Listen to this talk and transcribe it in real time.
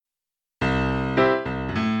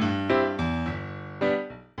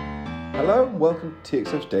Hello and welcome to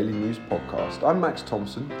TXF's Daily News Podcast. I'm Max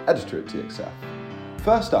Thompson, editor at TXF.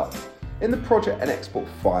 First up, in the project and export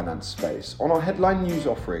finance space, on our headline news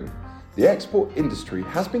offering, the export industry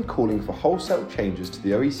has been calling for wholesale changes to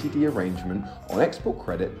the OECD arrangement on export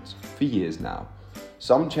credits for years now.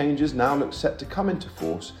 Some changes now look set to come into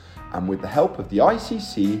force, and with the help of the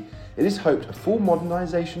ICC, it is hoped a full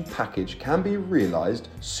modernisation package can be realised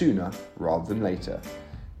sooner rather than later.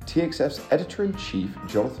 TXF's editor-in-chief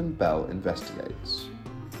Jonathan Bell investigates.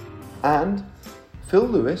 And Phil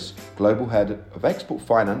Lewis, global head of export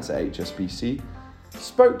finance at HSBC,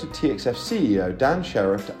 spoke to TXF CEO Dan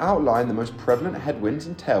Sheriff to outline the most prevalent headwinds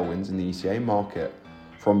and tailwinds in the ECA market,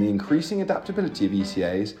 from the increasing adaptability of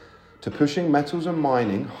ECAs to pushing metals and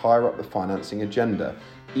mining higher up the financing agenda.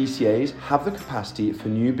 ECAs have the capacity for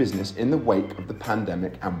new business in the wake of the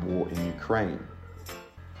pandemic and war in Ukraine.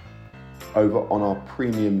 Over on our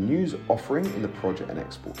premium news offering in the project and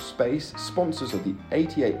export space, sponsors of the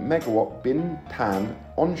 88 megawatt Bintan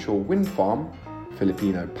onshore wind farm,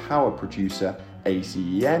 Filipino power producer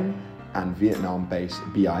ACEN and Vietnam-based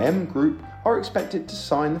BIM Group are expected to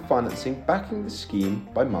sign the financing backing the scheme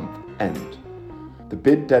by month end. The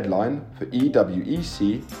bid deadline for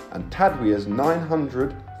EWEC and Tadweer's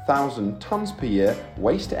 900,000 tonnes per year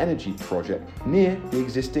waste-to-energy project near the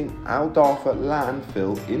existing Al Dafa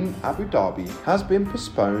landfill in Abu Dhabi has been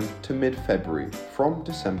postponed to mid-February from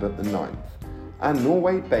December the 9th. And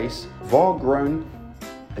Norway-based Vargrønn,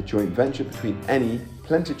 a joint venture between Eni,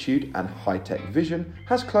 Plenitude and High-Tech Vision,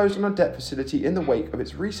 has closed on a debt facility in the wake of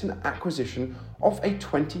its recent acquisition of a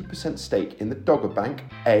 20% stake in the Dogger Bank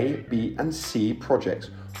A, B and C projects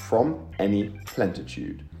from Eni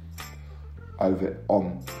Plenitude. Over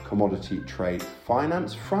on commodity trade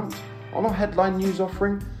finance front, on our headline news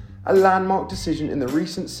offering, a landmark decision in the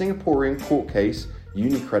recent Singaporean court case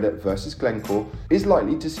UniCredit versus Glencore is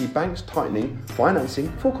likely to see banks tightening financing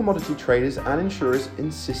for commodity traders and insurers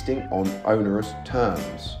insisting on onerous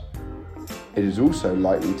terms. It is also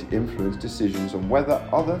likely to influence decisions on whether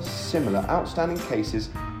other similar outstanding cases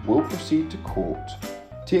will proceed to court.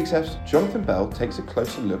 TXF's Jonathan Bell takes a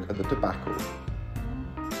closer look at the debacle.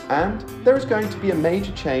 And there is going to be a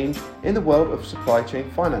major change in the world of supply chain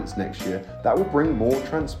finance next year that will bring more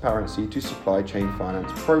transparency to supply chain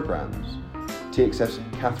finance programs. TXF's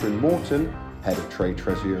Catherine Morton, Head of Trade,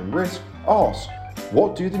 Treasury and Risk, asks,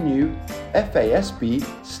 what do the new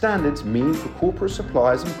FASB standards mean for corporate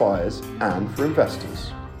suppliers and buyers and for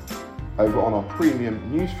investors? Over on our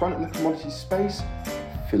premium news front in the commodity space,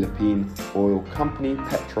 Philippine oil company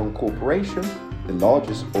Petron Corporation, the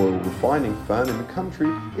largest oil refining firm in the country,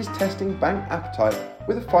 is testing bank appetite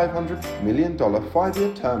with a $500 million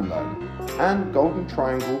 5-year term loan. And Golden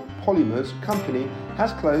Triangle Polymers Company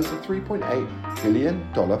has closed a $3.8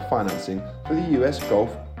 billion financing for the US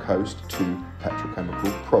Gulf Coast 2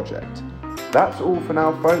 petrochemical project. That's all for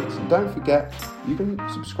now, folks, and don't forget, you can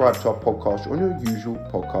subscribe to our podcast on your usual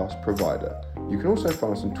podcast provider. You can also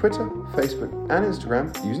find us on Twitter, Facebook and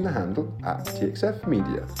Instagram using the handle @TXF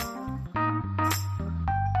Media.